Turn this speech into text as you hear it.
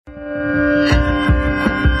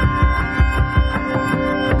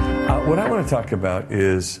want to talk about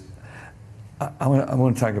is, I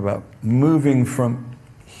want to talk about moving from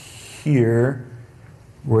here,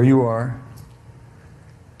 where you are,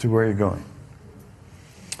 to where you're going.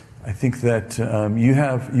 I think that you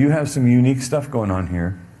have some unique stuff going on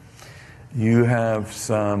here. You have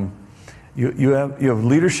you have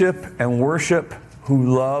leadership and worship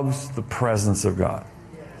who loves the presence of God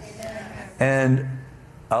and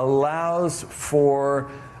allows for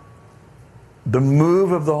the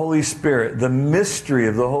move of the Holy Spirit, the mystery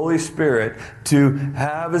of the Holy Spirit to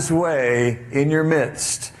have His way in your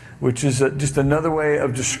midst, which is just another way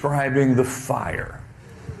of describing the fire.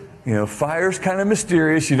 You know, fire's kind of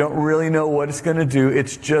mysterious. You don't really know what it's going to do.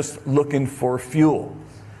 It's just looking for fuel.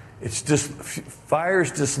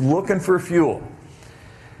 Fire's just looking for fuel.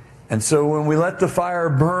 And so when we let the fire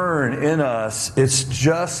burn in us, it's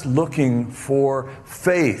just looking for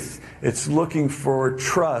faith. It's looking for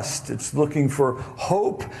trust. It's looking for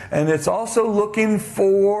hope. And it's also looking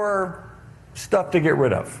for stuff to get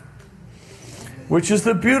rid of, which is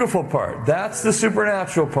the beautiful part. That's the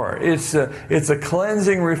supernatural part. It's a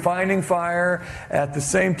cleansing, refining fire. At the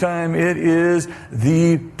same time, it is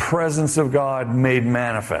the presence of God made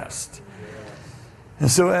manifest. And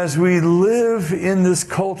so as we live in this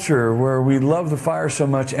culture where we love the fire so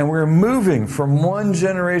much and we're moving from one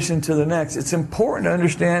generation to the next, it's important to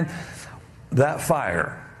understand that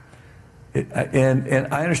fire. And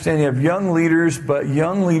I understand you have young leaders, but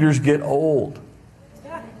young leaders get old.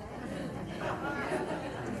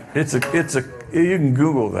 You can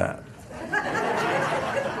Google that.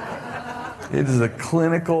 It is a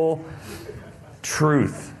clinical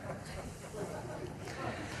truth.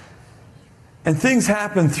 And things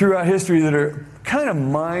happen throughout history that are kind of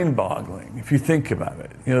mind-boggling if you think about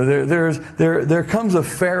it. You know, there comes a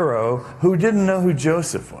Pharaoh who didn't know who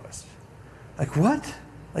Joseph was. Like, what?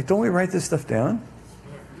 Like, don't we write this stuff down?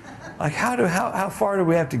 Like, how far do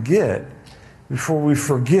we have to get before we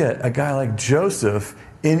forget a guy like Joseph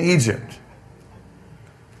in Egypt?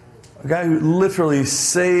 A guy who literally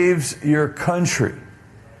saves your country.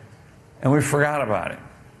 And we forgot about it.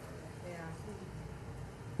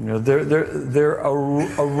 You know, there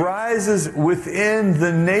arises within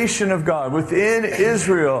the nation of God, within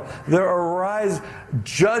Israel, there arise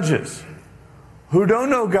judges who don't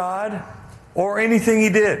know God or anything He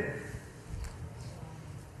did.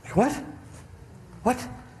 What? What?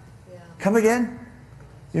 Yeah. Come again?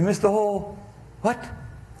 You missed the whole... What?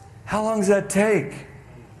 How long does that take?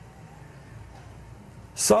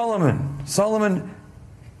 Solomon,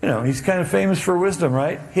 you know, he's kind of famous for wisdom,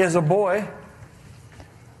 right? He has a boy,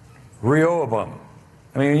 Rehoboam.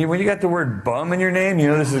 I mean, when you got the word bum in your name, you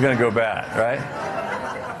know this is going to go bad, right?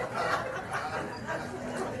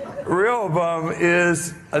 Rehoboam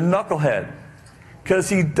is a knucklehead because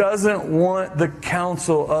he doesn't want the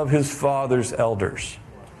counsel of his father's elders.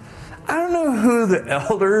 I don't know who the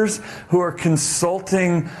elders who are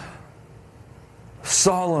consulting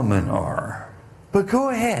Solomon are, but go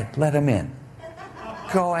ahead, let them in.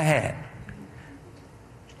 Go ahead.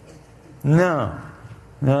 No,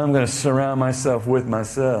 I'm going to surround myself with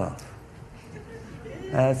myself.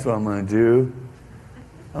 That's what I'm going to do.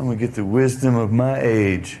 I'm going to get the wisdom of my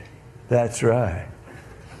age. That's right.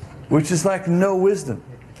 Which is like no wisdom.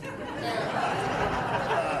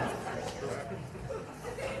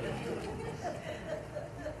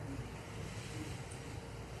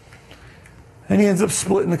 And he ends up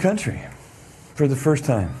splitting the country for the first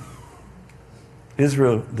time.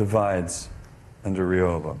 Israel divides under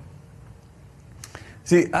Rehoboam.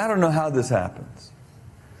 See, I don't know how this happens,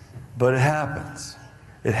 but it happens.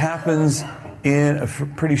 It happens in a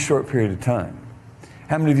pretty short period of time.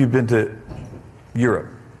 How many of you have been to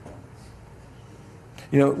Europe?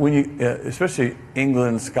 You know, when you, especially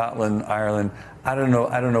England, Scotland, Ireland, I don't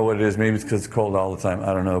know what it is. Maybe it's because it's cold all the time.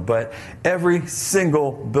 I don't know. But every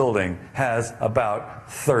single building has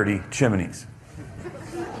about 30 chimneys.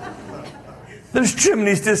 There's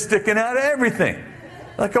chimneys just sticking out of everything.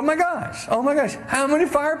 Like, oh my gosh, how many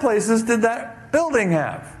fireplaces did that building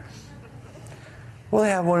have? Well, they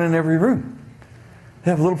have one in every room.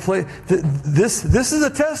 They have a little place. This is a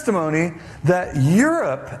testimony that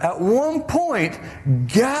Europe at one point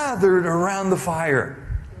gathered around the fire.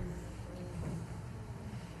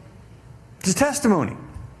 It's a testimony.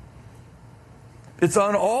 It's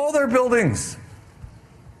on all their buildings.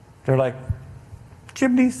 They're like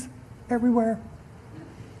chimneys everywhere.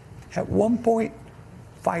 At one point,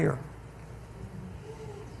 fire.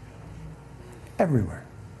 Everywhere.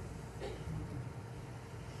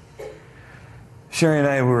 Sherry and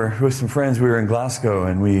I were with some friends. We were in Glasgow,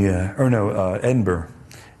 and Edinburgh,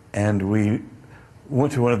 and we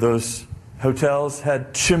went to one of those hotels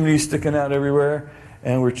had chimneys sticking out everywhere,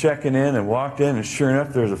 and we're checking in and walked in, and sure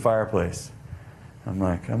enough, there's a fireplace. I'm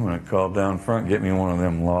like, I'm going to call down front, get me one of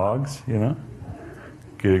them logs, you know,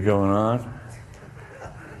 get it going on.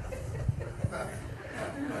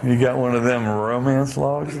 You got one of them romance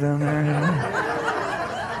logs down there, you know?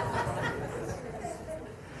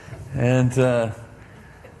 And the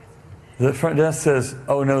front desk says,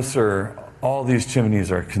 "Oh, no, sir, all these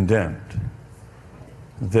chimneys are condemned.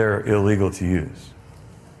 They're illegal to use."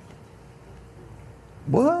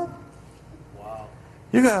 What? Wow.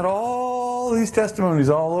 You got all these testimonies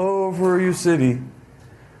all over your city,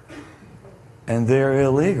 and they're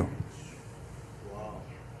illegal. Wow.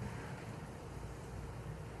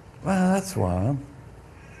 Well, that's wild.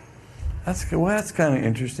 That's kind of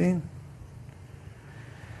interesting.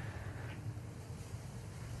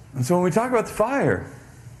 And so when we talk about the fire,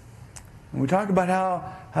 when we talk about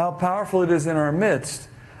how powerful it is in our midst,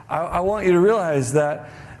 I want you to realize that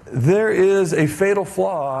there is a fatal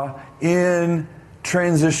flaw in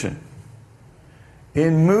transition,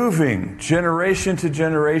 in moving generation to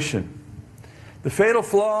generation. The fatal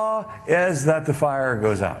flaw is that the fire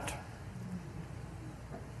goes out.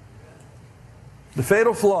 The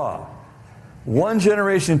fatal flaw, one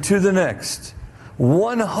generation to the next,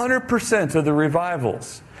 100% of the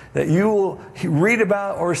revivals that you will read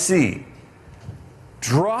about or see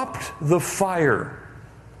dropped the fire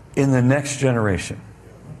in the next generation.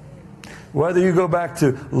 Whether you go back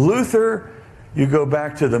to Luther, you go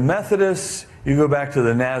back to the Methodists, you go back to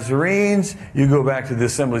the Nazarenes, you go back to the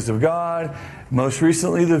Assemblies of God, most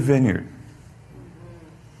recently the Vineyard.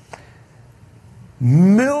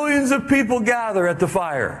 Millions of people gather at the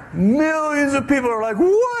fire. Millions of people are like,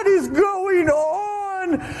 what is going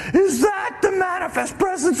on? Is that the manifest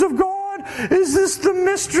presence of God? Is this the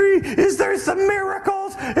mystery? Is there some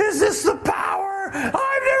miracles? Is this the power? I've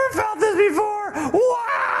never felt this before.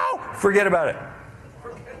 Wow! Forget about it.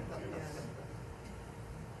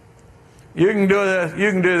 You can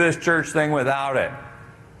do this church thing without it.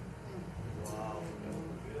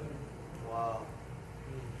 Wow.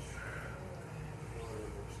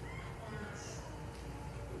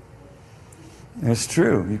 It's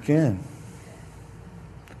true, you can.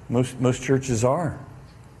 Most churches are.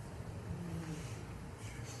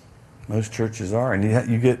 Most churches are. And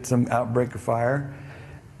you get some outbreak of fire,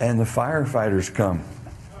 and the firefighters come.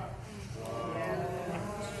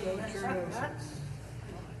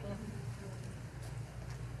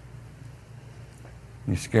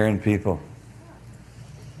 You're scaring people.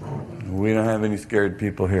 We don't have any scared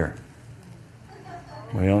people here.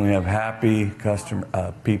 We only have happy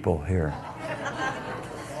people here.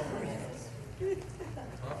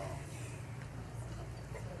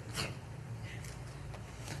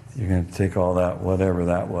 You're going to take all that, whatever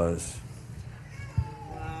that was,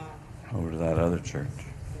 over to that other church.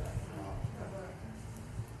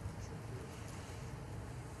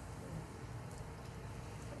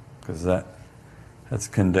 Because that's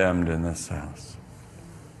condemned in this house.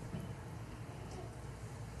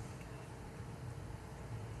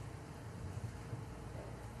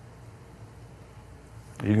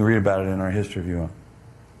 You can read about it in our history if you want.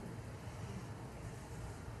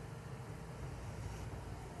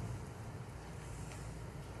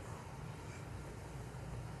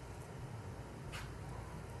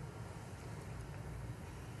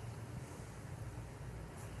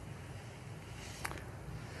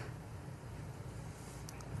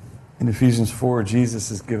 In Ephesians 4, Jesus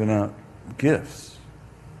is giving out gifts.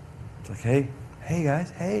 It's like, hey guys,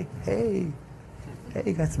 hey,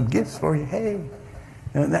 got some gifts for you, hey.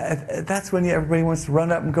 And that's when everybody wants to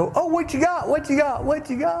run up and go, oh, what you got?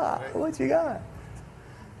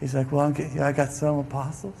 He's like, well, I got some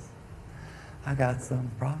apostles. I got some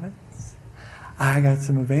prophets. I got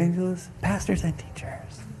some evangelists, pastors, and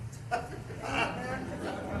teachers.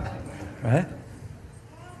 Right?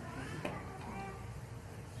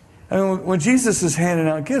 And when Jesus is handing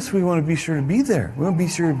out gifts, we want to be sure to be there. We want to be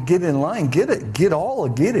sure to get in line, get it, get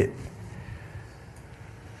it.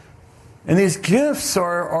 And these gifts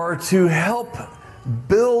are to help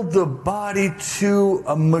build the body to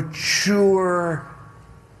a mature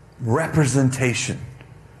representation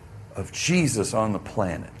of Jesus on the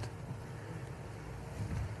planet.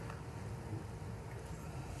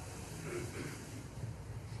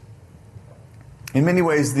 In many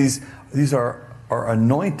ways, these are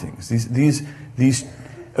anointings. These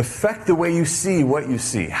affect the way you see what you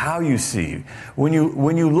see, how you see. When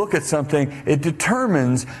you look at something, it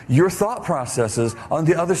determines your thought processes on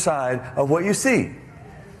the other side of what you see.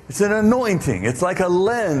 It's an anointing. It's like a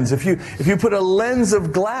lens. If you put a lens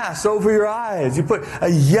of glass over your eyes, you put a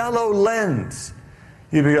yellow lens,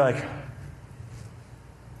 you'd be like,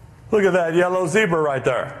 Look at that yellow zebra right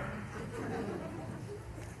there.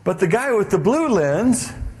 But the guy with the blue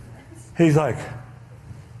lens, he's like,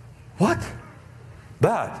 what?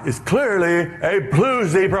 That is clearly a blue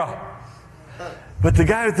zebra. But the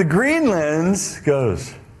guy with the green lens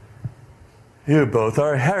goes, you both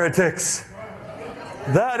are heretics.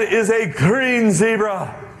 That is a green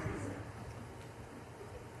zebra.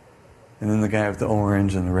 And then the guy with the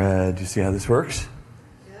orange and the red, you see how this works?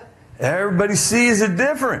 Yep. Everybody sees it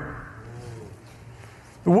different.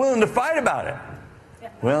 They're willing to fight about it.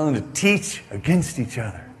 Yep. Willing to teach against each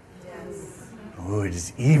other. Yes. Oh, it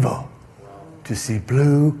is evil to see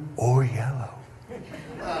blue or yellow.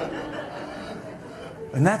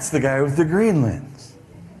 And that's the guy with the green lens.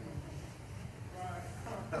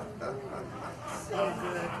 So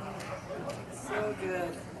good. So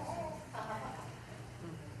good.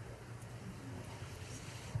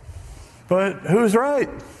 But who's right?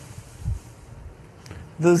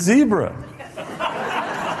 The zebra.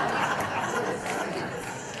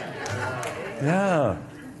 Yeah.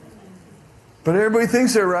 But everybody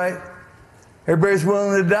thinks they're right. Everybody's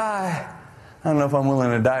willing to die. I don't know if I'm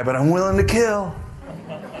willing to die, but I'm willing to kill.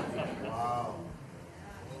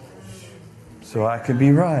 So I can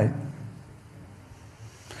be right.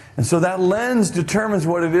 And so that lens determines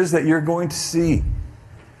what it is that you're going to see.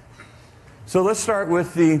 So let's start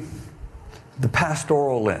with the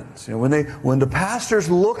pastoral lens. You know, when the pastors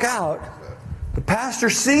look out, the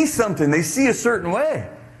pastors see something. They see a certain way.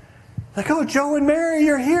 Like, oh, Joe and Mary,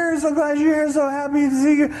 you're here. So glad you're here. So happy to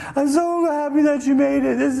see you. I'm so happy that you made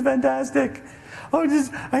it. This is fantastic. Oh,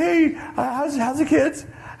 hey, how's the kids?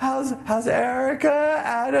 How's Erica,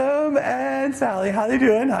 Adam, and Sally? How they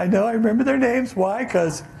doing? I know, I remember their names. Why?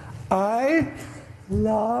 Because I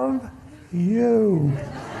love you.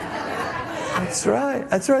 That's right.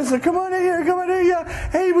 That's right. So come on in here. Come on in here.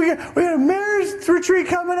 Hey, we got a marriage retreat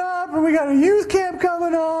coming up, and we got a youth camp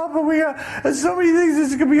coming up, and we got so many things.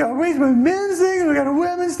 This is going to be a men's thing, and we got a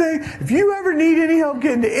women's thing. If you ever need any help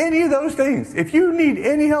getting to any of those things, if you need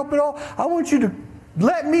any help at all, I want you to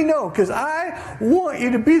let me know, because I want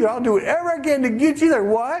you to be there. I'll do whatever I can to get you there.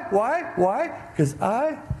 Why? Why? Because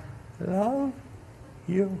I love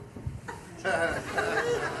you.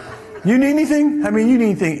 You need anything? I mean, you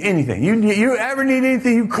need anything. You ever need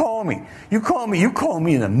anything, you call me. You call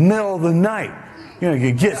me in the middle of the night.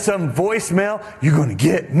 You get some voicemail, you're going to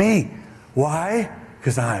get me. Why?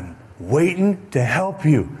 Because I'm waiting to help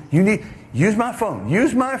you. Use my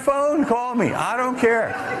phone, call me. I don't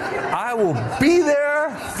care. I will be there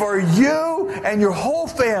for you and your whole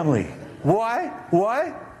family.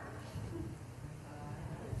 Why?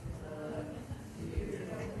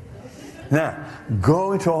 Now,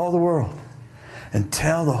 go into all the world and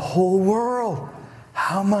tell the whole world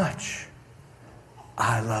how much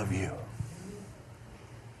I love you.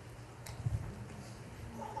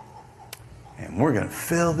 And we're going to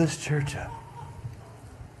fill this church up.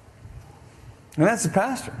 And that's the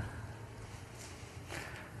pastor.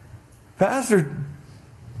 Pastor,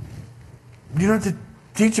 you don't have to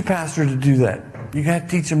teach a pastor to do that. You got to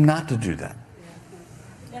teach him not to do that.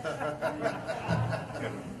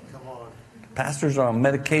 Pastors are on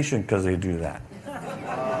medication because they do that.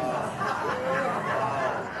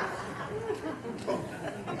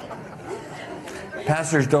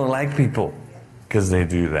 Pastors don't like people because they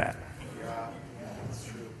do that.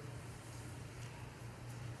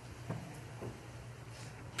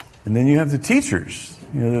 And then you have the teachers.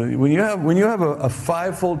 When you have a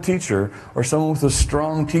fivefold teacher or someone with a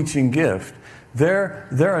strong teaching gift, their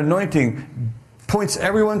anointing points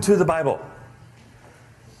everyone to the Bible.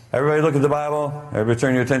 Everybody look at the Bible. Everybody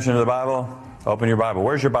turn your attention to the Bible. Open your Bible.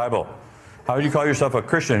 Where's your Bible? How would you call yourself a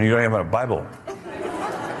Christian and you don't even have a Bible?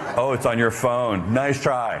 Oh, it's on your phone. Nice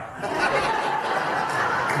try.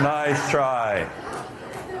 Nice try.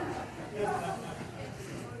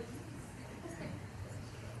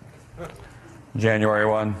 January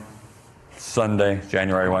 1, Sunday,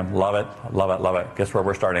 January 1. Love it, love it, love it. Guess where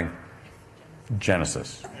we're starting?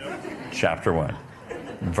 Genesis, chapter 1,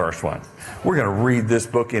 verse 1. We're going to read this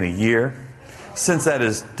book in a year. Since that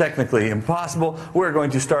is technically impossible, we're going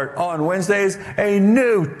to start on Wednesdays a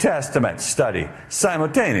New Testament study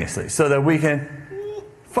simultaneously so that we can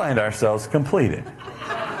find ourselves completed.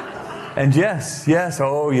 And yes,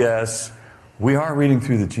 we are reading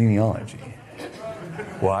through the genealogy.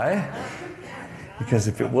 Why? Because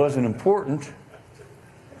if it wasn't important,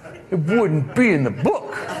 it wouldn't be in the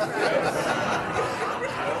book.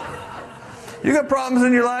 You got problems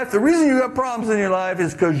in your life? The reason you got problems in your life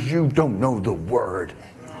is because you don't know the Word.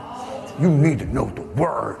 You need to know the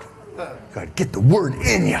Word. You got to get the Word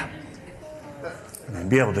in you and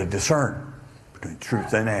be able to discern between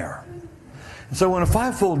truth and error. And so when a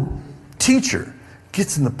fivefold teacher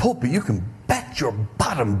gets in the pulpit, you can bet your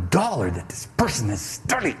bottom dollar that this person has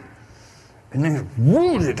studied and then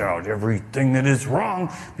rooted out everything that is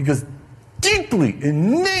wrong, because deeply,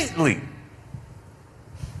 innately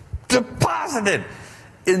deposited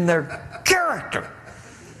in their character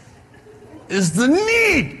is the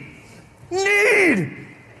need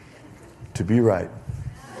to be right.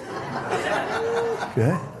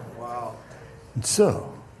 Okay? Wow. And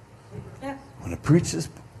so, when I preach this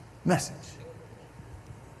message,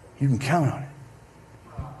 you can count on it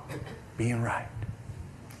being right.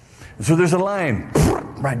 And so there's a line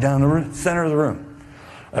right down the center of the room.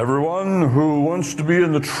 Everyone who wants to be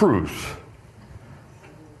in the truth,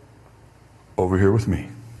 over here with me.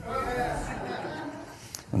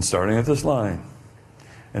 And starting at this line,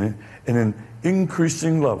 and in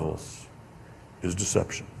increasing levels, is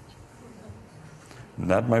deception. And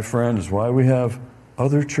that, my friend, is why we have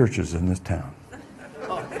other churches in this town.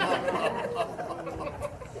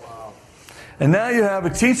 And now you have a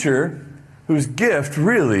teacher whose gift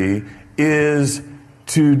really is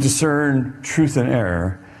to discern truth and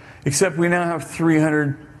error, except we now have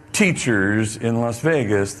 300 teachers in Las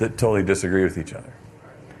Vegas that totally disagree with each other.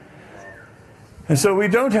 And so we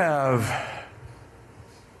don't have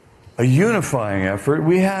a unifying effort,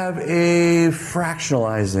 we have a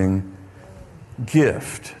fractionalizing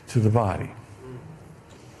gift to the body.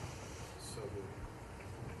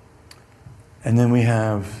 And then we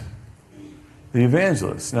have the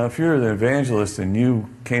evangelist. Now, if you're the evangelist and you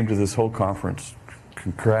came to this whole conference,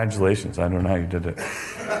 congratulations. I don't know how you did it.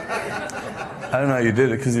 I don't know how you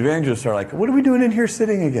did it, because the evangelists are like, what are we doing in here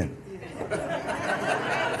sitting again?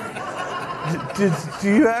 Do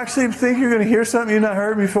you actually think you're going to hear something you've not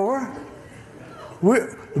heard before?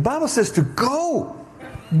 The Bible says to go.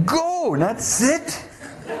 Go, not sit.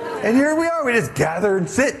 And here we are. We just gather and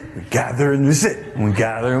sit. We gather and we sit. And we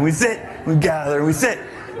gather and we sit. We gather and we sit.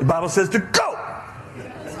 The Bible says to go.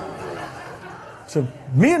 So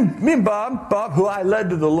me and Bob, who I led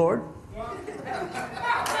to the Lord,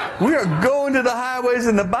 we are going to the highways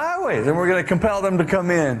and the byways, and we're going to compel them to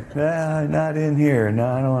come in. Not in here. No,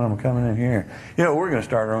 I don't want them coming in here. You know, we're going to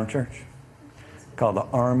start our own church called the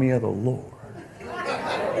Army of the Lord.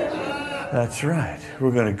 That's right.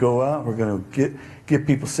 We're going to go out. We're going to get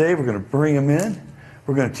people saved. We're going to bring them in.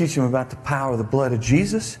 We're going to teach them about the power of the blood of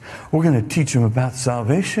Jesus. We're going to teach them about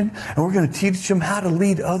salvation. And we're going to teach them how to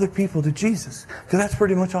lead other people to Jesus. Because that's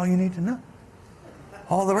pretty much all you need to know.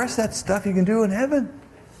 All the rest of that stuff you can do in heaven.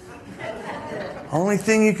 Only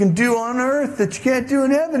thing you can do on earth that you can't do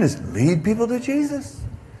in heaven is lead people to Jesus.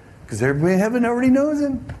 Because everybody in heaven already knows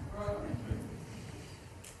Him.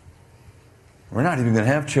 We're not even going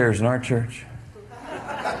to have chairs in our church.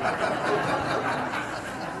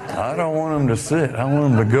 I don't want them to sit. I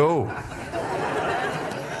want them to go.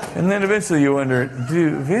 And then eventually you wonder,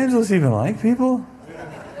 do evangelists even like people?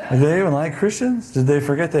 Do they even like Christians? Did they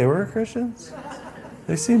forget they were Christians?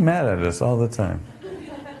 They seem mad at us all the time.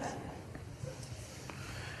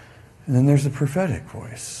 And then there's the prophetic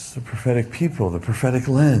voice, the prophetic people, the prophetic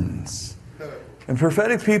lens. And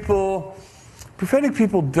prophetic people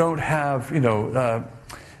don't have, they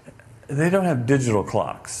don't have digital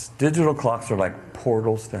clocks. Digital clocks are like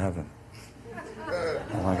portals to heaven.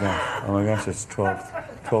 Oh my gosh, it's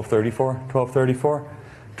 12:34,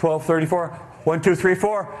 12:34. 1, 2, 3,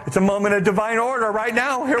 4. It's a moment of divine order right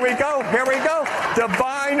now. Here we go.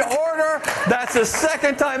 Divine order. That's the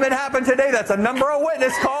second time it happened today. That's a number of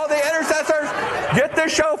witness. Call the intercessors. Get the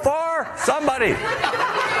shofar. Somebody.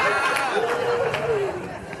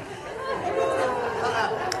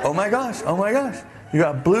 Oh my gosh. You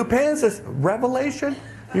got blue pants. That's Revelation.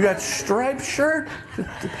 You got striped shirt, the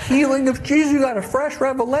healing of Jesus. You got a fresh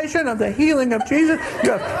revelation of the healing of Jesus.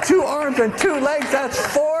 You have 2 arms and 2 legs. That's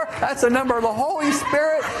 4. That's the number of the Holy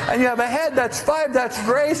Spirit. And you have a head. That's 5. That's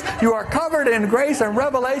grace. You are covered in grace and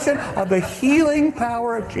revelation of the healing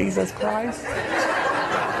power of Jesus Christ.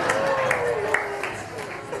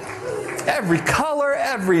 Every color,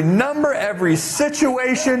 every number, every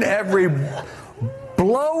situation, every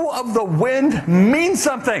blow of the wind means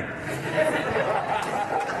something.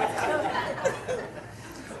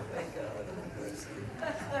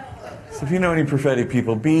 If you know any prophetic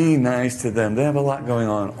people, be nice to them. They have a lot going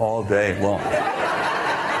on all day long.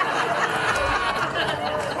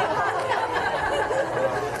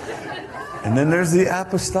 And then there's the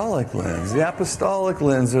apostolic lens. The apostolic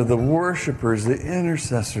lens are the worshipers, the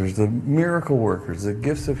intercessors, the miracle workers, the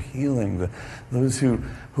gifts of healing, those who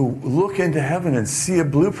look into heaven and see a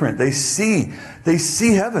blueprint. They see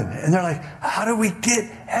heaven. And they're like, how do we get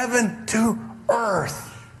heaven to earth?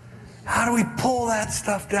 How do we pull that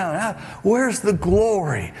stuff down? Where's the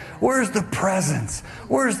glory? Where's the presence?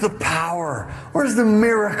 Where's the power? Where's the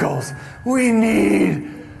miracles? We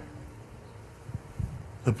need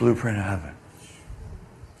the blueprint of heaven.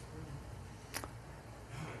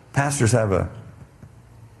 Pastors have a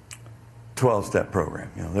 12-step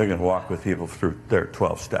program. You know, they're going to walk with people through their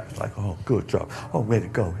 12 steps. Like, oh, good job. Oh, way to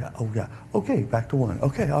go. Yeah. Oh, yeah. Okay, back to 1.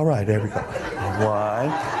 Okay, all right, there we go.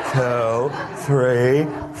 1, 2, 3,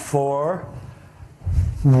 4.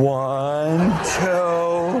 1,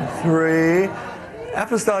 2, 3.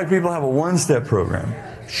 Apostolic people have a 1-step program.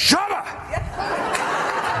 Shaba!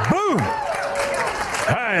 Boom!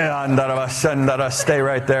 Stay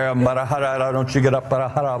right there. Don't you get up.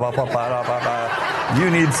 You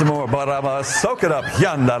need some more. Soak it up.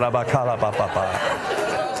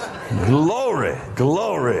 Glory.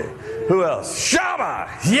 Glory. Who else? Shama!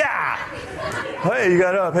 Yeah! Hey, you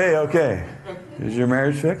got up. Hey, okay. Is your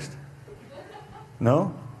marriage fixed?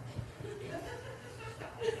 No?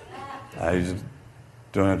 I just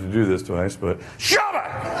don't have to do this twice, but Shama!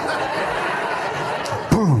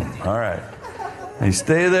 Boom! All right. And you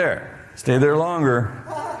stay there. Stay there longer,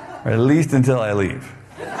 or at least until I leave.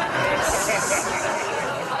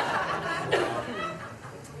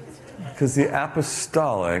 Because the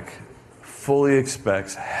apostolic fully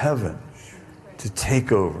expects heaven to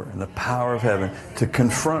take over and the power of heaven to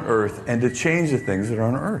confront earth and to change the things that are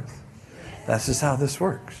on earth. That's just how this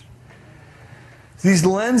works. These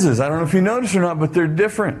lenses, I don't know if you notice or not, but they're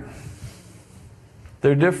different.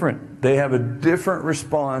 They're different. They have a different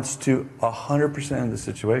response to 100% of the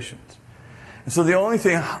situations. And so the only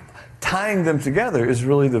thing tying them together is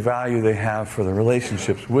really the value they have for the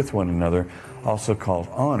relationships with one another, also called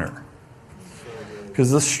honor. Because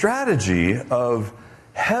the strategy of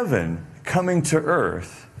heaven coming to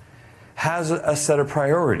earth has a set of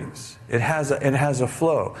priorities. It has a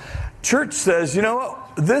flow. Church says, you know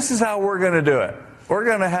what? This is how we're going to do it. We're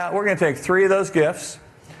going to take 3 of those gifts,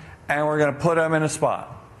 and we're going to put them in a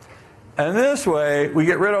spot. And this way, we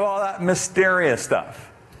get rid of all that mysterious stuff.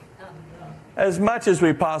 As much as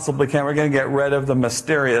we possibly can, we're going to get rid of the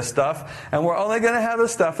mysterious stuff. And we're only going to have the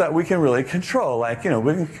stuff that we can really control. Like, we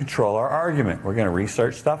can control our argument. We're going to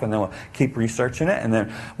research stuff, and then we'll keep researching it. And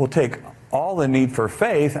then we'll take all the need for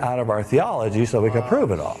faith out of our theology so we can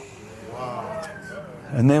prove it all.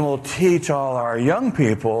 And then we'll teach all our young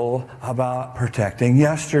people about protecting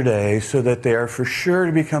yesterday so that they are for sure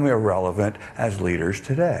to become irrelevant as leaders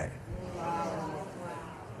today.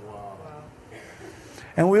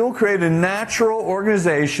 And we will create a natural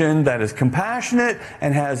organization that is compassionate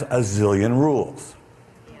and has a zillion rules.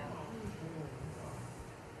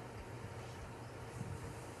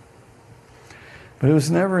 But it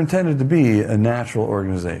was never intended to be a natural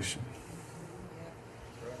organization.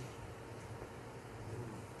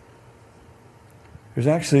 There's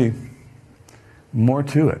actually more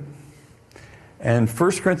to it. And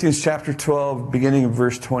 1 Corinthians chapter 12, beginning in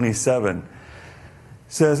verse 27,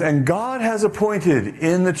 says, and God has appointed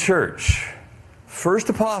in the church first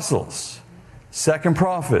apostles, second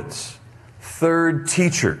prophets, third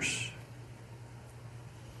teachers.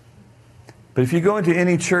 But if you go into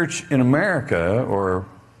any church in America or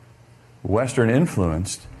Western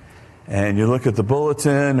influenced, and you look at the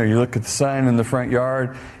bulletin or you look at the sign in the front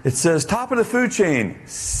yard, it says top of the food chain,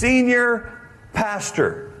 senior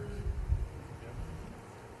pastor.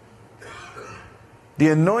 The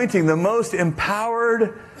anointing, the most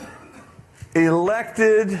empowered,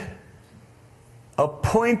 elected,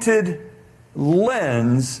 appointed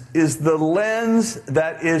lens is the lens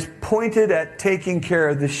that is pointed at taking care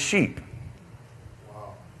of the sheep.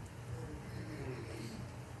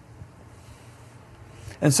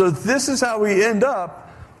 And so this is how we end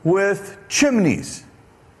up with chimneys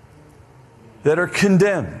that are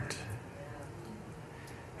condemned.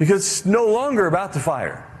 Because it's no longer about the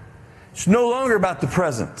fire. It's no longer about the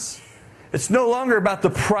presence. It's no longer about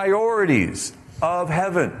the priorities of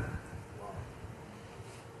heaven.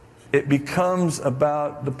 It becomes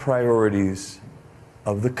about the priorities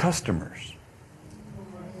of the customers.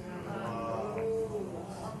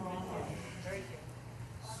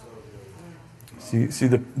 See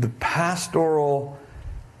the pastoral,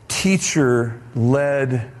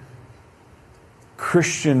 teacher-led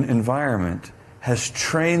Christian environment has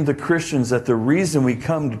trained the Christians that the reason we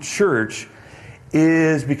come to church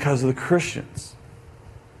is because of the Christians.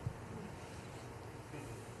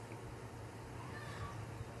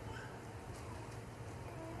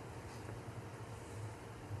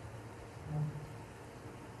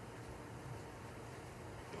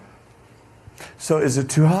 So is it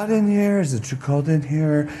too hot in here? Is it too cold in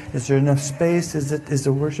here? Is there enough space? Is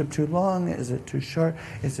the worship too long? Is it too short?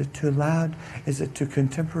 Is it too loud? Is it too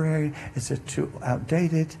contemporary? Is it too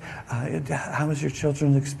outdated? How was your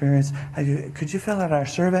children's experience? Could you fill out our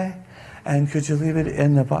survey? And could you leave it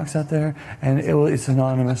in the box out there? And it's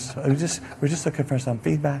anonymous. We're just looking for some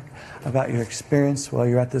feedback about your experience while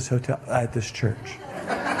you're at this church.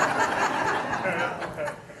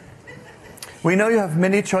 We know you have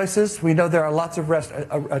many choices. We know there are lots of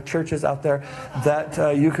churches out there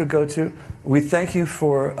that you could go to. We thank you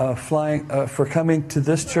for for coming to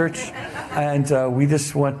this church, and we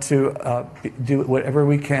just want to do whatever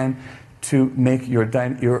we can to make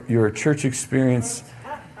your church experience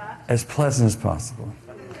as pleasant as possible.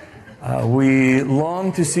 We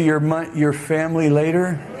long to see your family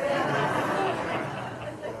later.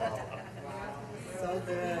 So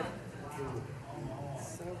good.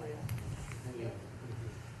 So real.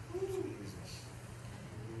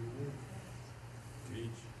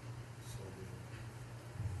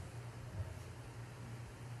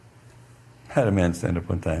 I had a man stand up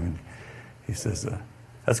one time and he says,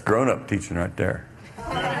 that's grown-up teaching right there.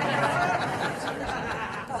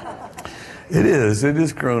 It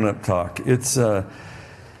is grown-up talk. It's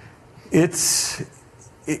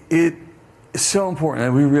so important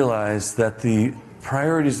that we realize that the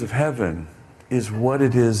priorities of heaven is what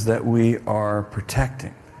it is that we are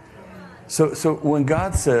protecting. So when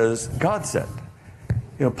God said,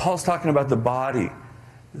 Paul's talking about the body,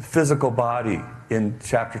 the physical body in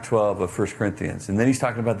chapter 12 of 1 Corinthians. And then he's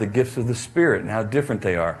talking about the gifts of the Spirit and how different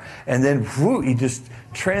they are. And then he just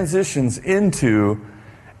transitions into,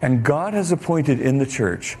 and God has appointed in the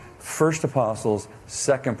church first apostles,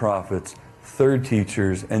 second prophets, third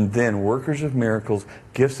teachers, and then workers of miracles,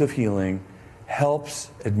 gifts of healing,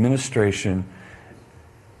 helps, administration,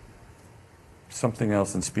 something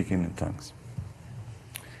else, and speaking in tongues.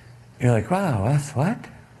 You're like, wow, that's what?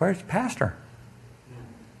 Where's the pastor?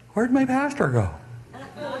 Where'd my pastor go?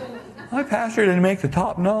 My pastor didn't make the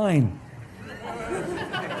top 9.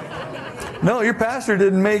 No, your pastor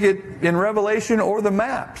didn't make it in Revelation or the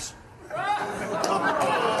maps.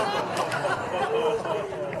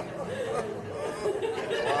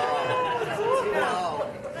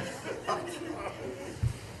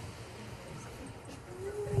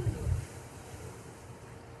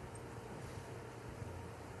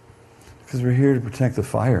 Because we're here to protect the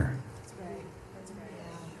fire.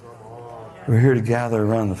 We're here to gather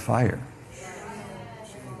around the fire.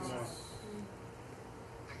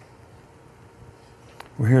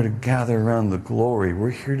 We're here to gather around the glory. We're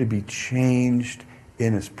here to be changed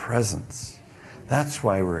in His presence. That's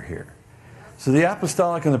why we're here. So the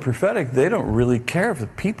apostolic and the prophetic, they don't really care if the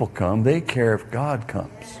people come. They care if God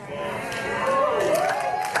comes.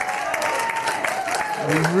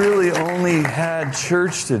 We really only had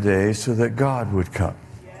church today so that God would come.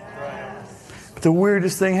 But the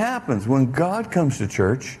weirdest thing happens. When God comes to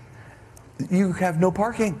church, you have no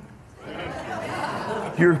parking.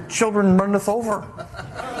 Your children runneth over.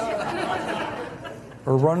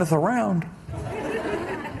 Or runneth around.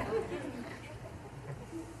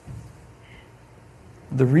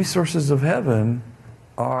 The resources of heaven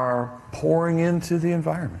are pouring into the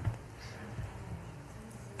environment.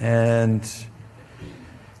 And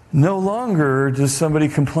no longer does somebody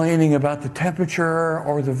complaining about the temperature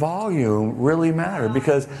or the volume really matter,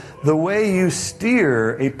 because the way you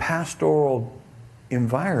steer a pastoral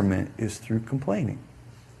environment is through complaining.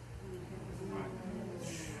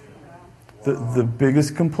 The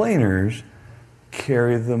biggest complainers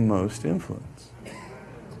carry the most influence.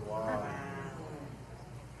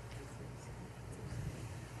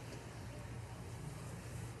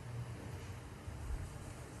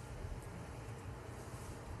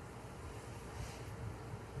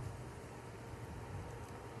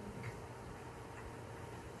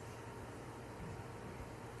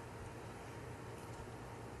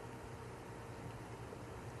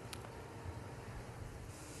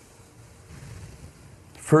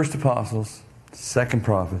 First apostles, second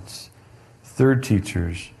prophets, third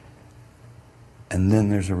teachers, and then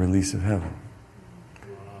there's a release of heaven.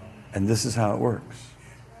 And this is how it works.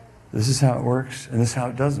 This is how it works, and this is how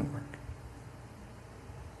it doesn't work.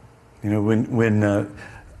 You know, when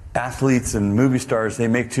athletes and movie stars, they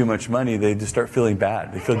make too much money, they just start feeling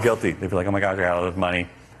bad. They feel guilty. They feel like, oh my gosh, I got all this money.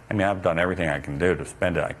 I mean, I've done everything I can do to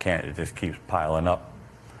spend it. I can't. It just keeps piling up.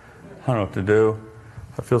 I don't know what to do.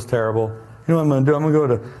 It feels terrible. You know what I'm going to do?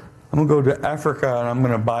 I'm going to go to Africa and I'm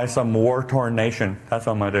going to buy some war-torn nation. That's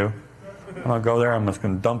what I'm going to do. I'm going to go there. I'm just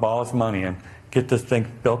going to dump all this money and get this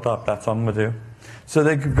thing built up. That's what I'm going to do. So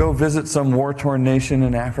they could go visit some war-torn nation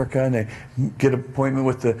in Africa, and they get an appointment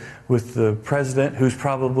with the president, who's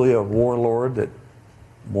probably a warlord that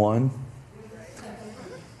won.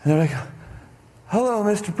 And they're like, "Hello,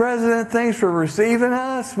 Mr. President. Thanks for receiving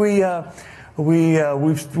us. We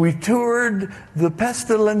toured the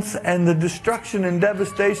pestilence and the destruction and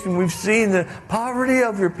devastation. We've seen the poverty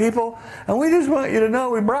of your people, and we just want you to know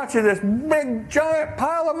we brought you this big giant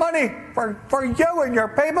pile of money for you and your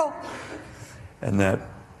people." And that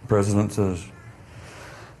president says,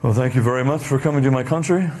 "Well, thank you very much for coming to my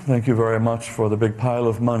country. Thank you very much for the big pile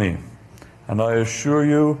of money. And I assure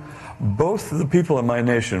you, both the people in my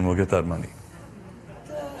nation will get that money."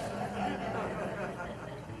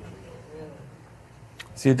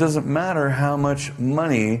 See, it doesn't matter how much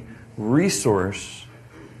money, resource,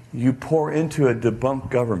 you pour into a debunked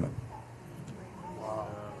government.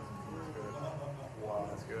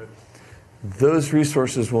 Those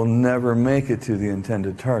resources will never make it to the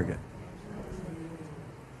intended target.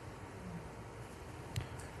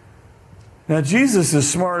 Now, Jesus is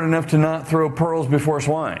smart enough to not throw pearls before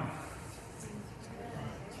swine.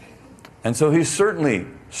 And so he's certainly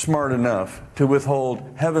smart enough to withhold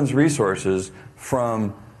heaven's resources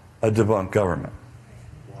from a debunked government.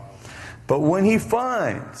 But when he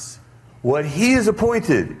finds what he has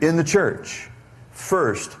appointed in the church,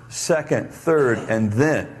 first, second, third, and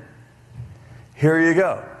then, here you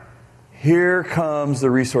go. Here comes the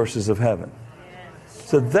resources of heaven.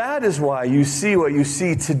 So that is why you see what you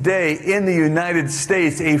see today in the United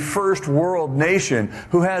States, a first world nation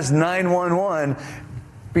who has 911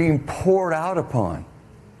 being poured out upon.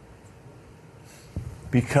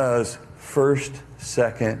 Because first,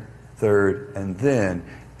 second, third, and then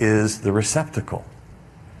is the receptacle.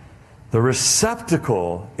 The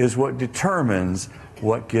receptacle is what determines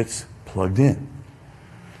what gets plugged in.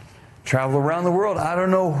 Travel around the world. I don't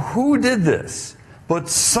know who did this, but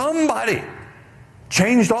somebody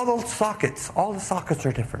changed all the sockets. All the sockets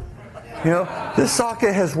are different. You know, this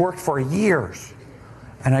socket has worked for years.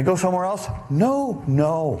 And I go somewhere else. No.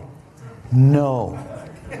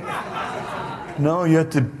 No, you have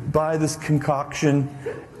to buy this concoction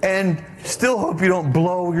and still hope you don't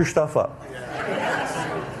blow your stuff up.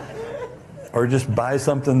 Or just buy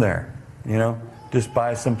something there. You know, just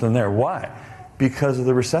buy something there. Why? Because of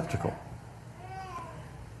the receptacle.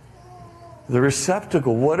 The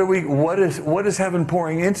receptacle. What is heaven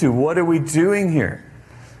pouring into? What are we doing here?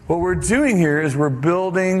 What we're doing here is we're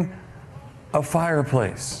building a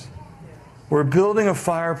fireplace. We're building a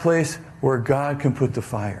fireplace where God can put the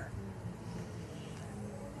fire.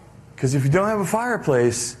 Because if you don't have a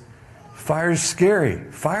fireplace, fire's scary.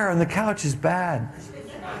 Fire on the couch is bad.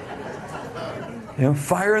 You know,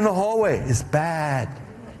 fire in the hallway is bad.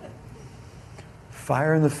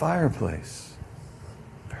 Fire in the fireplace,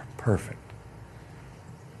 perfect.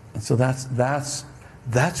 And so that's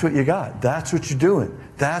what you got. That's what you're doing.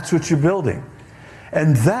 That's what you're building.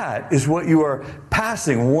 And that is what you are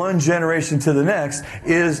passing one generation to the next,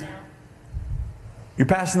 is you're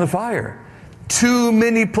passing the fire. Too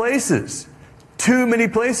many places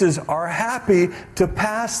are happy to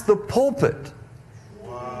pass the pulpit.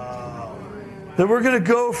 Wow. That we're going to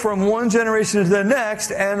go from one generation to the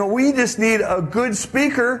next, and we just need a good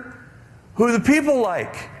speaker who the people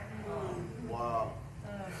like. Wow.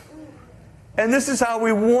 And this is how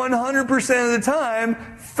we 100% of the time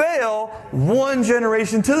fail one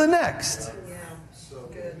generation to the next.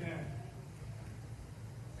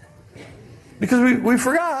 Because we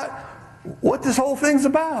forgot what this whole thing's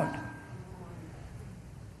about.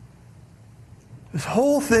 This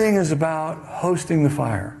whole thing is about hosting the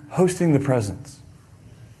fire, hosting the presence.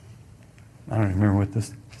 I don't remember what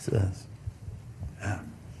this says. Yeah.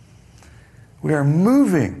 We are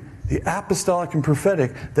moving the apostolic and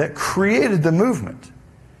prophetic that created the movement.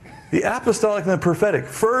 The apostolic and the prophetic,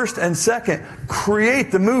 first and second,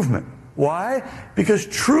 create the movement. Why? Because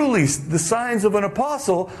truly the signs of an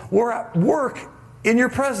apostle were at work in your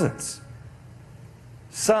presence.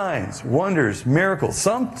 Signs, wonders, miracles.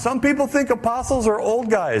 Some people think apostles are old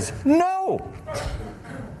guys. No!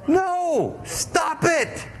 Stop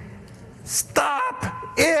it! Stop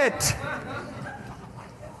it!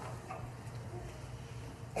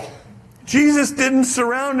 Jesus didn't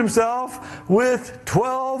surround himself with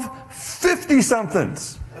 12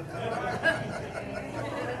 50-somethings.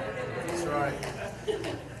 That's right.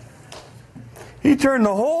 He turned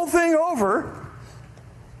the whole thing over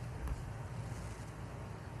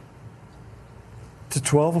to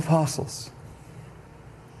 12 apostles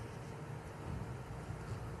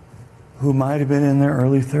who might have been in their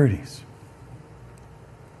early 30s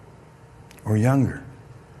or younger.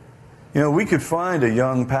 You know, we could find a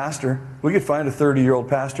young pastor. We could find a 30-year-old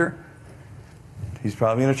pastor. He's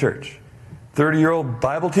probably in a church. 30-year-old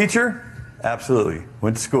Bible teacher? Absolutely.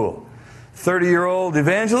 Went to school. 30-year-old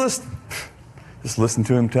evangelist? Just listen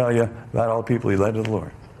to him tell you about all the people he led to the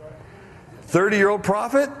Lord. 30-year-old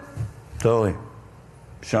prophet? Totally.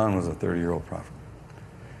 Sean was a 30-year-old prophet.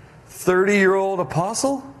 30-year-old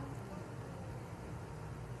apostle?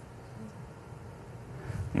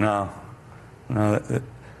 No, they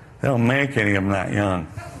don't make any of them that young.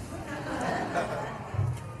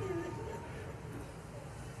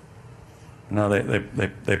 No,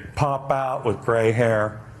 they pop out with gray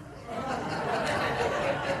hair.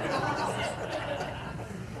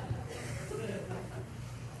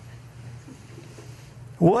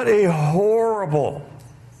 What a horrible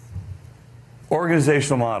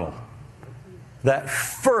organizational model that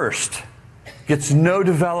first gets no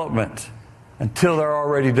development until they're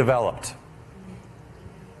already developed.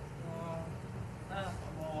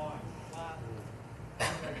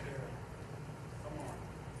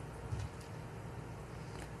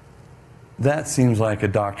 That seems like a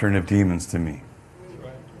doctrine of demons to me.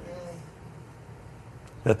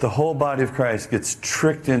 That the whole body of Christ gets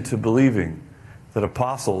tricked into believing that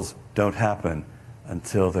apostles don't happen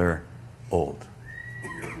until they're old.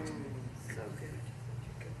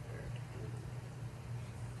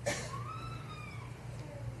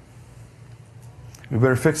 We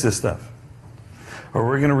better fix this stuff, or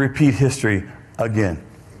we're going to repeat history again.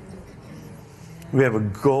 We have a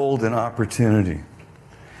golden opportunity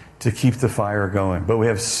to keep the fire going, but we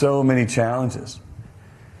have so many challenges.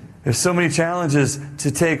 There's so many challenges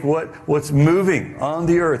to take what's moving on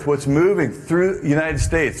the earth, what's moving through the United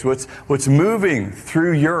States, what's moving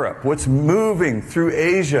through Europe, what's moving through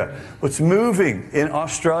Asia, what's moving in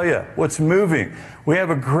Australia, what's moving. We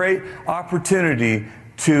have a great opportunity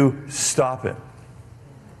to stop it.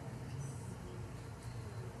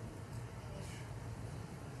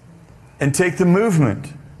 And take the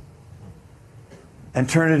movement and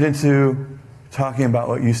turn it into talking about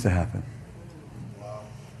what used to happen.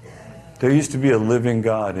 There used to be a living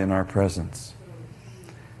God in our presence.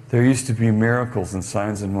 There used to be miracles and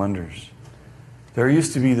signs and wonders. There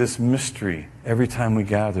used to be this mystery every time we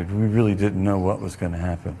gathered. We really didn't know what was going to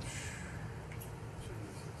happen.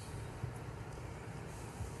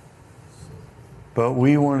 But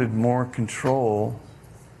we wanted more control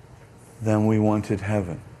than we wanted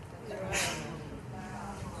heaven.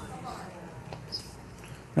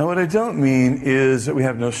 Now, what I don't mean is that we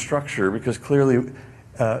have no structure, because clearly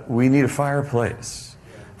we need a fireplace.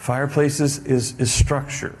 Fireplace is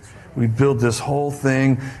structure. We build this whole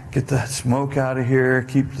thing, get the smoke out of here,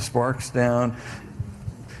 keep the sparks down,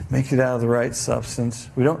 make it out of the right substance.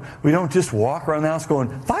 We don't just walk around the house going,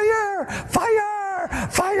 fire, fire,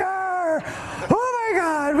 fire. Oh my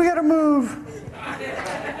God, we got to move.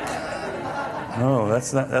 No,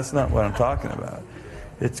 that's not what I'm talking about.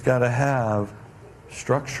 It's got to have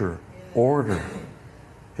structure, order.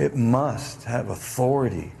 It must have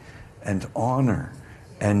authority and honor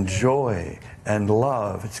and joy and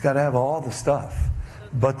love. It's got to have all the stuff.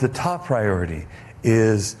 But the top priority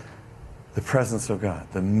is the presence of God,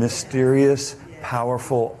 the mysterious,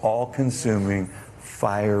 powerful, all-consuming,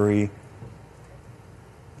 fiery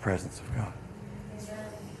presence of God.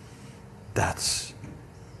 That's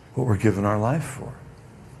what we're giving our life for.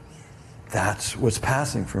 That's what's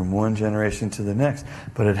passing from one generation to the next.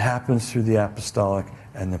 But it happens through the apostolic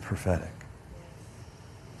and the prophetic.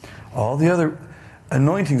 All the other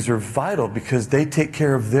anointings are vital because they take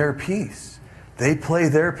care of their piece. They play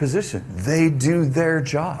their position. They do their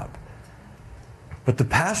job. But the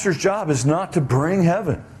pastor's job is not to bring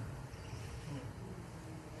heaven.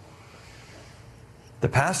 The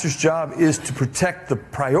pastor's job is to protect the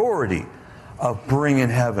priority of bringing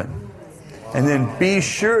heaven. And then be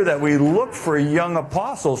sure that we look for young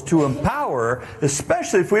apostles to empower,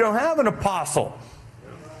 especially if we don't have an apostle.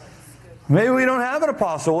 Maybe we don't have an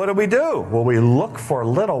apostle. What do? Well, we look for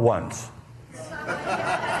little ones.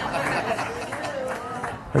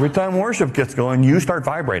 Every time worship gets going, you start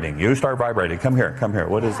vibrating. You start vibrating. Come here, come here.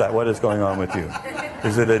 What is that? What is going on with you?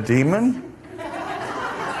 Is it a demon?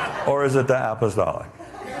 Or is it the apostolic?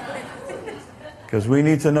 Because we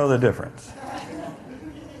need to know the difference.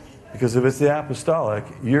 Because if it's the apostolic,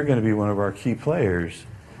 you're going to be one of our key players,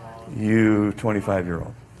 you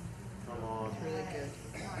 25-year-old.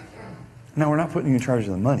 Now, we're not putting you in charge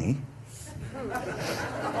of the money.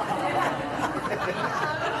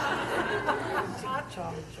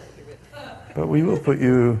 But we will put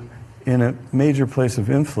you in a major place of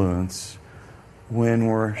influence when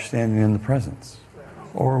we're standing in the presence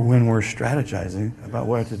or when we're strategizing about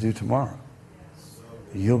what to do tomorrow.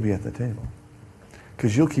 you'll be at the table.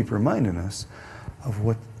 Because you'll keep reminding us of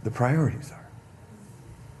what the priorities are.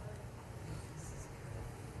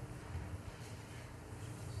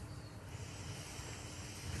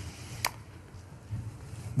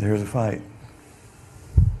 There's a fight.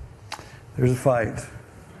 There's a fight.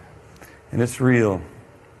 And it's real.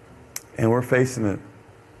 And we're facing it.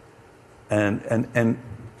 And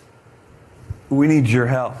we need your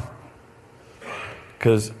help.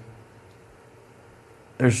 Because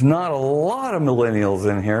there's not a lot of millennials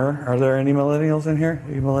in here. Are there any millennials in here?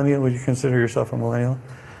 Are you millennial? Would you consider yourself a millennial?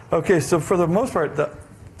 Okay, so for the most part,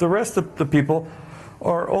 the rest of the people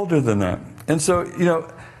are older than that. And so,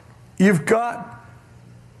 you've got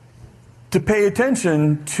to pay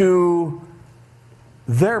attention to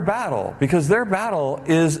their battle, because their battle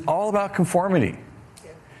is all about conformity.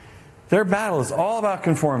 Their battle is all about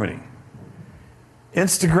conformity.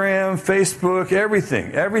 Instagram, Facebook,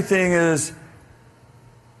 everything is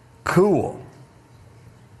cool.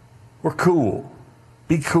 We're cool.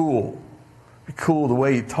 Be cool. Be cool the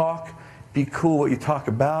way you talk. Be cool what you talk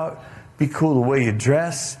about. Be cool the way you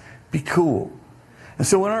dress. Be cool. And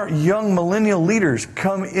so when our young millennial leaders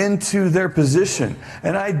come into their position,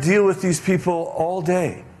 and I deal with these people all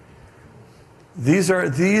day. These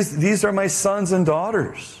are my sons and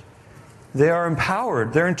daughters. They are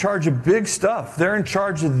empowered. They're in charge of big stuff. They're in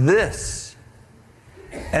charge of this.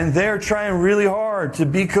 And they're trying really hard to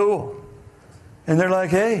be cool. And they're like,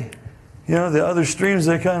 hey, the other streams,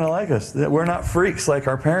 they kind of like us. We're not freaks like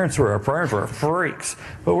our parents were. Our parents were freaks.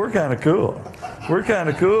 But we're kind of cool. We're kind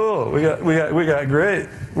of cool. We got great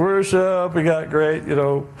worship. We got great,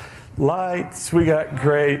 lights. We got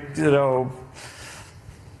great,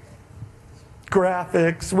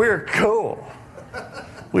 graphics. We're cool.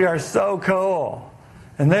 We are so cool.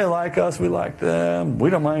 And they like us. We like them. We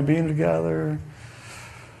don't mind being together.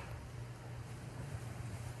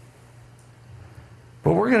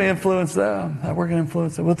 But we're going to influence them. We're going to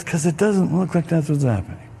influence them. Because it doesn't look like that's what's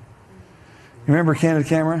happening. You remember Candid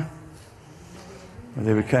Camera? Where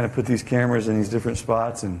they would kind of put these cameras in these different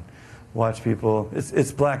spots and watch people.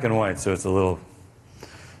 It's black and white, so it's a little...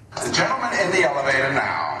 The gentleman in the elevator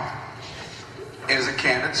now is a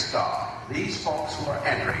Candid star. These folks who are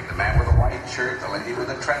entering, the man with a white shirt, the lady with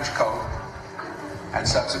a trench coat, and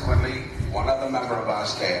subsequently one other member of our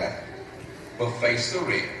staff will face the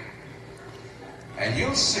rear. And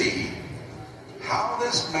you'll see how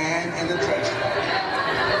this man in the trench coat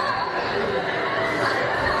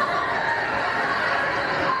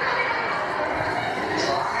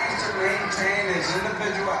tries to maintain his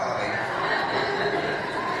individuality,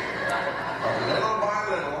 but little by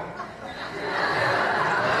little,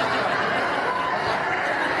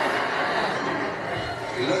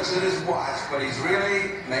 he looks at his watch, but he's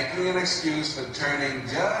really making an excuse for turning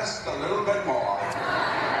just a little bit more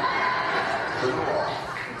to the wall.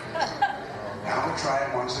 Now we'll try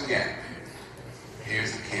it once again.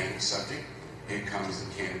 Here's the Candid subject. Here comes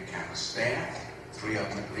the Candid Camera staff, 3 of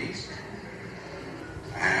them at least.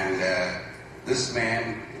 And this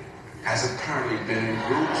man has apparently been in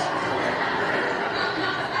groups before.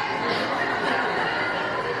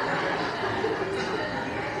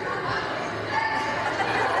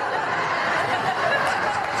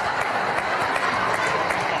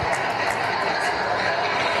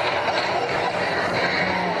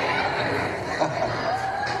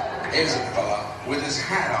 Here's a fella with his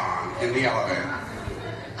hat on in the elevator.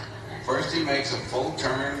 First he makes a full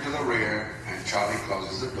turn to the rear and Charlie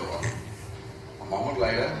closes the door. A moment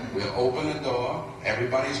later, we'll open the door.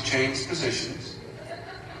 Everybody's changed positions.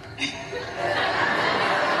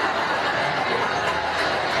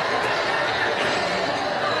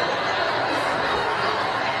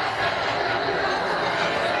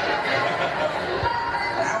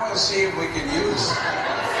 Now we'll see if we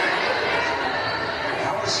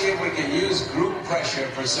can use group pressure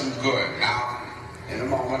for some good. Now, in a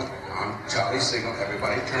moment, on Charlie's signal,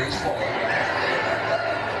 everybody turns forward.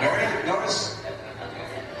 Notice,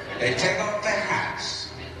 they take off their hats.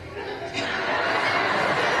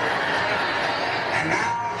 And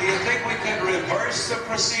now, do you think we could reverse the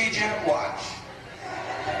procedure? Watch.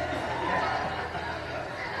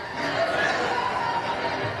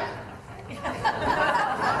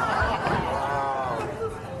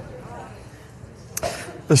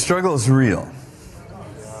 The struggle is real.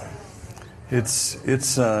 It's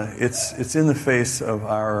in the face of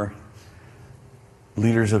our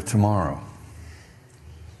leaders of tomorrow.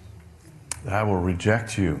 I will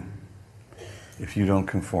reject you if you don't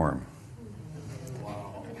conform.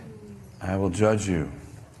 I will judge you.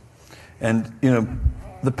 And,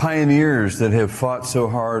 the pioneers that have fought so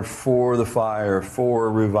hard for the fire, for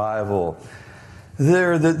revival,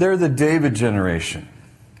 They're the David generation.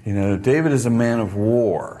 You know, David is a man of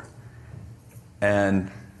war.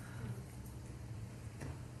 And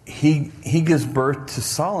he gives birth to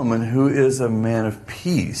Solomon, who is a man of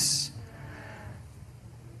peace.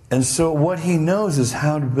 And so what he knows is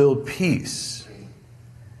how to build peace.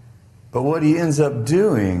 But what he ends up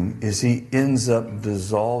doing is he ends up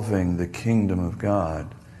dissolving the kingdom of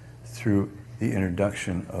God through the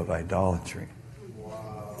introduction of idolatry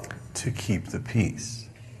to keep the peace.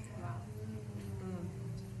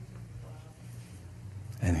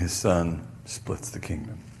 And his son splits the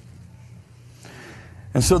kingdom.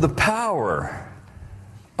 And so the power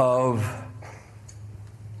of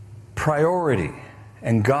priority,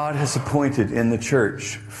 and God has appointed in the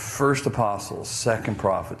church first apostles, second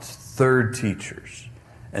prophets, third teachers,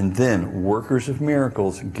 and then workers of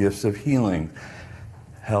miracles, gifts of healing,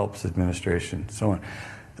 helps, administration, so on.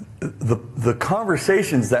 The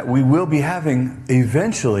conversations that we will be having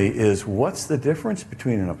eventually is, what's the difference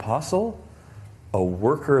between an apostle, a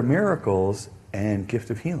worker of miracles, and gift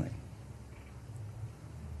of healing?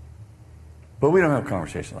 But we don't have a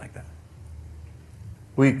conversation like that.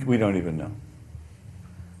 We don't even know.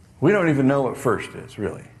 We don't even know what first is,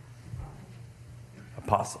 really.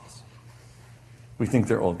 Apostles. We think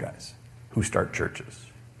they're old guys who start churches.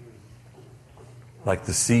 Like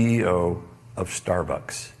the CEO of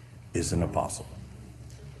Starbucks is an apostle.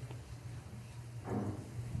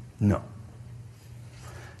 No.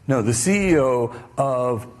 No, the CEO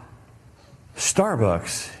of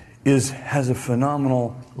Starbucks has a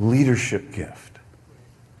phenomenal leadership gift,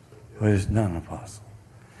 but is not an apostle.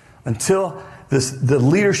 Until the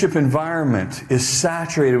leadership environment is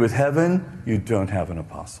saturated with heaven, you don't have an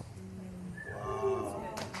apostle.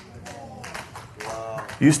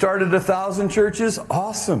 You started 1,000 churches?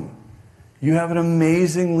 Awesome. You have an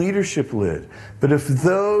amazing leadership lid. But if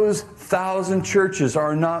those 1,000 churches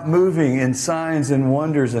are not moving in signs and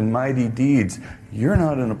wonders and mighty deeds, you're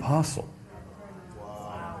not an apostle.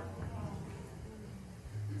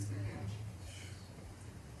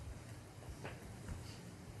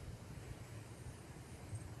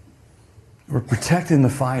 We're protecting the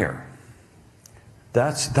fire.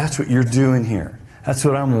 That's what you're doing here. That's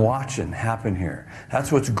what I'm watching happen here.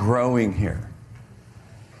 That's what's growing here.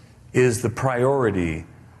 Is the priority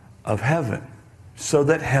of heaven, so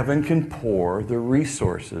that heaven can pour the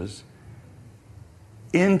resources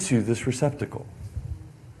into this receptacle.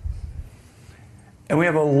 And we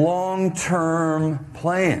have a long-term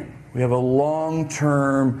plan. We have a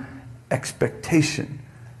long-term expectation,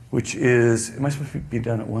 which is, am I supposed to be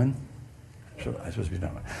done at 1? I'm supposed to be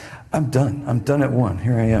done. I'm done. I'm done at 1.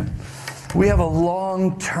 Here I am. We have a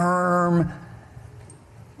long-term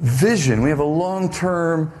vision. We have a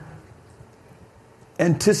long-term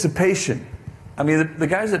anticipation. I mean, the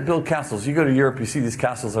guys that build castles, you go to Europe, you see these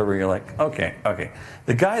castles over, you're like, okay.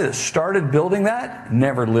 The guy that started building that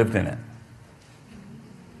never lived in it.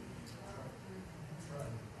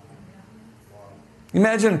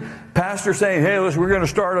 Imagine pastor saying, hey, listen, we're going to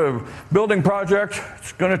start a building project.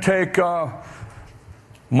 It's going to take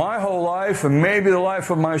my whole life and maybe the life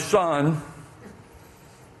of my son.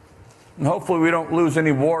 And hopefully we don't lose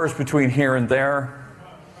any wars between here and there.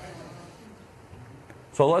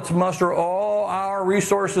 So let's muster all our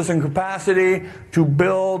resources and capacity to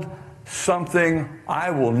build something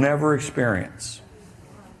I will never experience.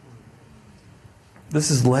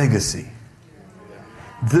 This is legacy.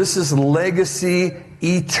 This is legacy,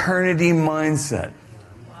 eternity mindset.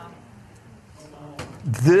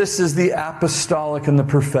 This is the apostolic and the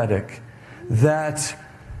prophetic. That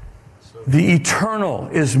the eternal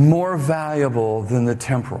is more valuable than the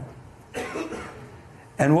temporal.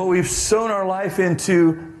 And what we've sown our life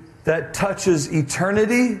into that touches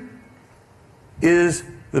eternity is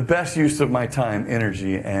the best use of my time,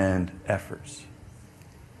 energy, and efforts.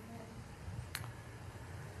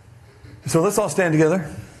 So let's all stand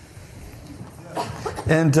together.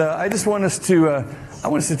 And I just want us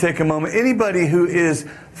to take a moment. Anybody who is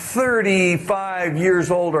 35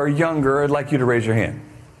 years old or younger, I'd like you to raise your hand.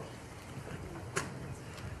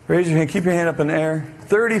 Raise your hand. Keep your hand up in the air.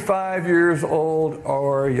 35 years old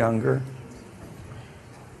or younger.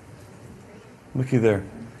 Looky there.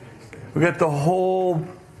 We got the whole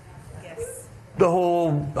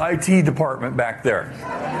IT department back there.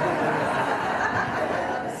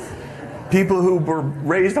 People who were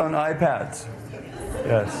raised on iPads.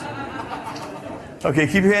 Yes. Okay,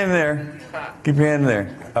 keep your hand in there. Keep your hand in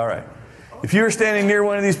there. All right. If you're standing near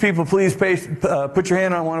one of these people, please put your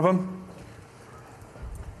hand on one of them.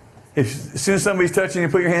 As soon as somebody's touching you,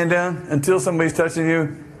 put your hand down. Until somebody's touching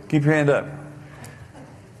you, keep your hand up.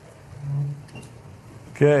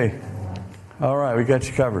 Okay. All right, we got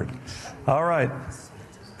you covered. All right.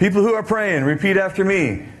 People who are praying, repeat after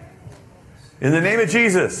me. In the name of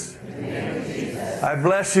Jesus, I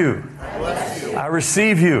bless you. I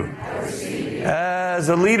receive you as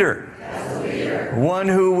a leader, one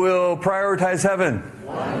who will prioritize heaven.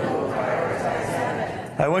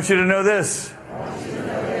 I want you to know this.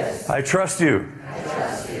 I trust you.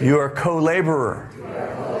 You are co-laborer.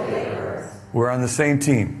 We're on the same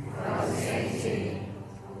team.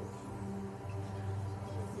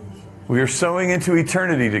 We are sowing into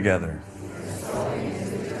eternity together.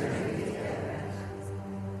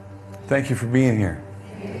 Thank you for being here.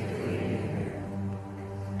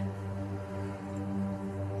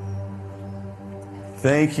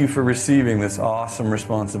 Thank you for receiving this awesome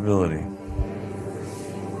responsibility.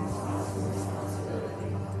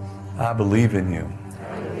 I believe in you.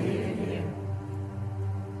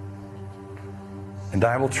 And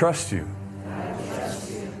I will trust you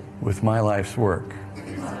with my life's work.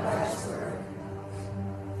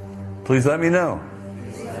 Please let me know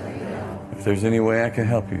if there's any way I can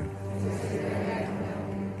help you.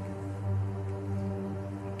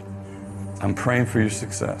 I'm praying for your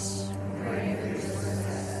success.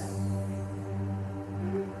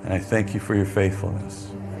 And I thank you for your faithfulness.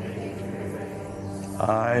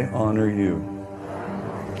 I honor you.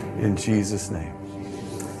 In Jesus' name.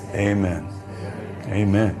 Amen.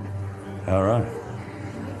 Amen. All right.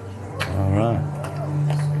 All right.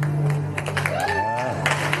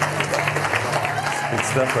 Good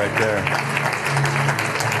stuff right there.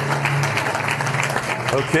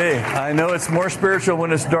 Okay, I know it's more spiritual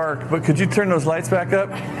when it's dark, but could you turn those lights back up?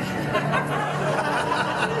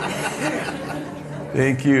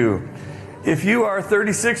 Thank you. If you are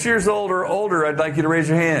 36 years old or older, I'd like you to raise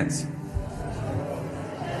your hands.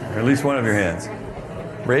 Or at least one of your hands.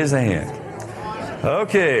 Raise a hand.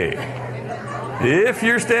 Okay. If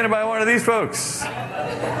you're standing by one of these folks,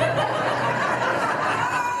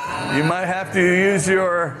 you might have to use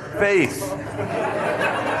your faith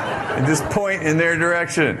and just point in their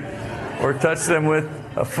direction or touch them with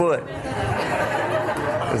a foot.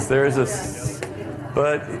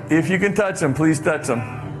 But if you can touch them, please touch them.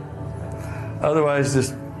 Otherwise,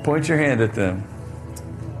 just point your hand at them.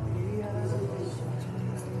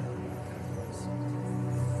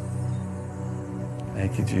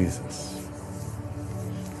 Thank you, Jesus.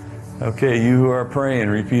 Okay, you who are praying,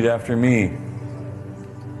 repeat after me.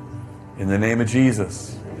 In the name of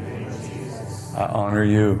Jesus, I honor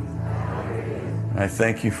you. I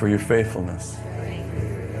thank you for your faithfulness.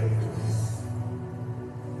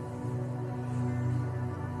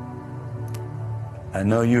 I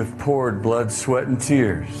know you have poured blood, sweat, and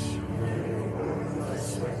tears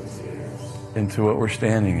into what we're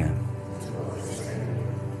standing in.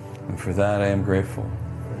 And for that I am grateful.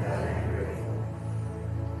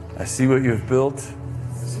 I see what you have built.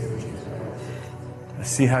 I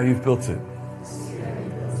see how you've built it.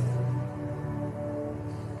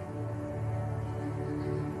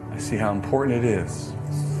 I see how important it is.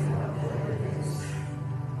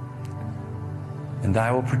 And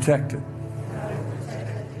I will protect it.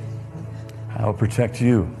 I will protect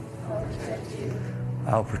you.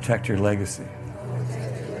 I will protect your legacy.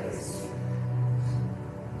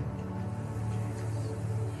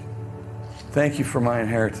 Thank you for my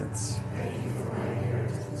inheritance.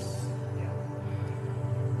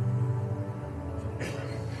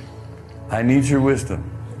 I need your wisdom.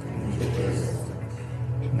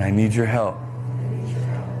 And I need your help.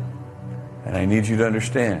 And I need you to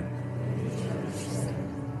understand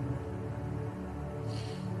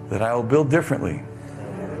that I will build differently.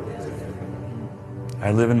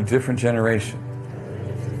 I live in a different generation.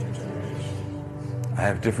 I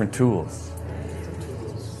have different tools.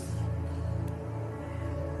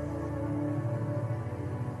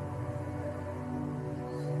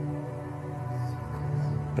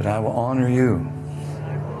 But I will honor you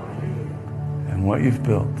and what you've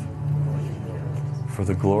built for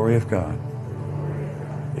the glory of God.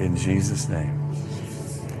 In Jesus' name,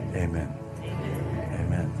 amen.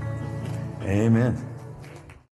 Amen. Amen.